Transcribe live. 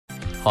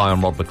Hi,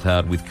 I'm Rob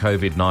McLeod with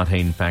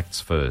COVID-19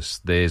 facts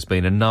first. There's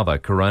been another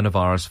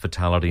coronavirus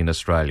fatality in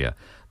Australia.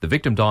 The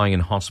victim dying in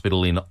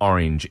hospital in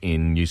Orange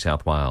in New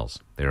South Wales.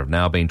 There have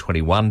now been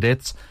 21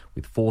 deaths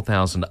with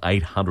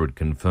 4,800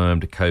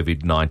 confirmed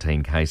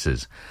COVID-19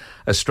 cases.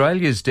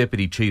 Australia's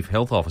Deputy Chief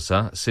Health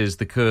Officer says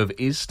the curve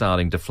is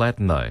starting to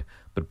flatten though.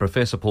 But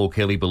Professor Paul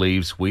Kelly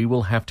believes we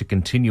will have to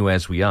continue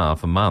as we are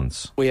for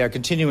months. We are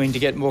continuing to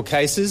get more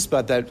cases,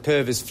 but that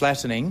curve is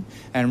flattening.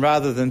 And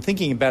rather than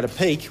thinking about a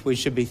peak, we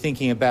should be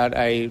thinking about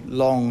a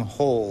long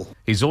haul.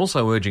 He's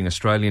also urging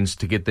Australians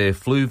to get their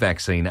flu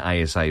vaccine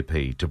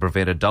ASAP to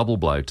prevent a double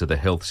blow to the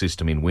health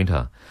system in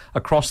winter.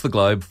 Across the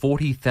globe,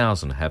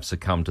 40,000 have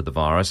succumbed to the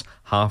virus,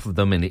 half of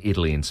them in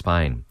Italy and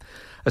Spain.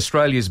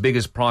 Australia's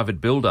biggest private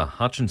builder,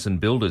 Hutchinson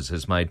Builders,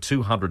 has made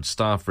 200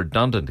 staff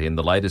redundant in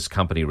the latest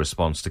company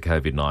response to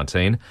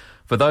COVID-19.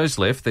 For those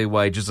left, their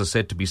wages are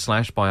set to be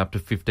slashed by up to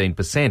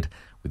 15%,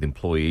 with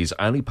employees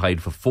only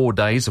paid for 4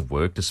 days of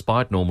work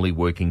despite normally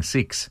working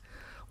 6.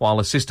 While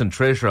Assistant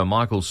Treasurer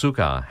Michael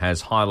Sukar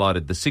has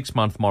highlighted the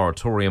 6-month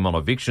moratorium on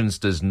evictions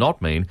does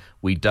not mean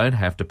we don't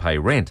have to pay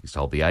rent. He's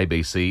told the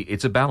ABC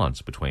it's a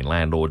balance between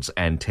landlords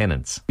and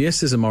tenants.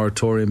 Yes, there's a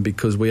moratorium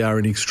because we are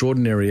in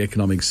extraordinary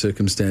economic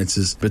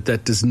circumstances, but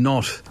that does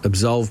not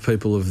absolve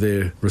people of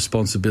their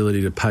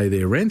responsibility to pay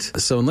their rent.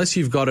 So unless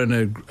you've got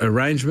an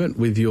arrangement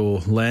with your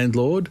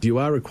landlord, you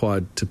are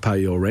required to pay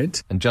your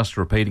rent. And just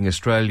repeating,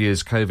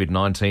 Australia's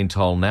COVID-19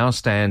 toll now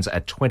stands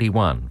at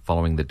 21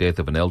 following the death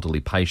of an elderly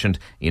patient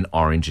in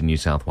Orange in New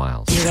South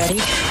Wales. You ready?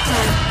 The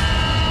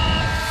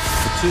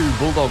two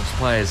Bulldogs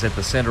players at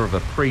the centre of a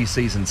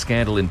pre-season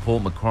scandal in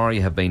Port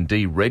Macquarie have been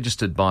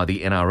deregistered by the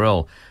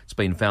NRL. It's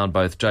been found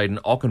both Jaden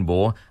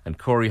Ockenbaugh and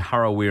Corey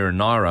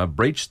Harawira-Naira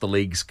breached the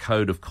league's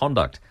code of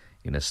conduct.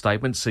 In a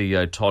statement,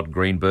 CEO Todd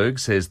Greenberg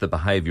says the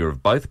behaviour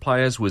of both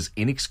players was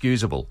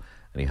inexcusable,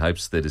 and he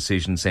hopes the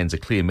decision sends a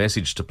clear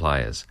message to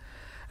players.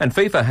 And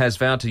FIFA has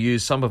vowed to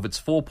use some of its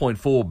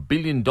 $4.4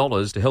 billion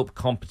to help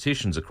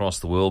competitions across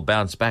the world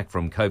bounce back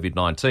from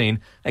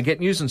COVID-19 and get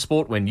news and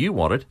sport when you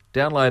want it.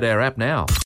 Download our app now.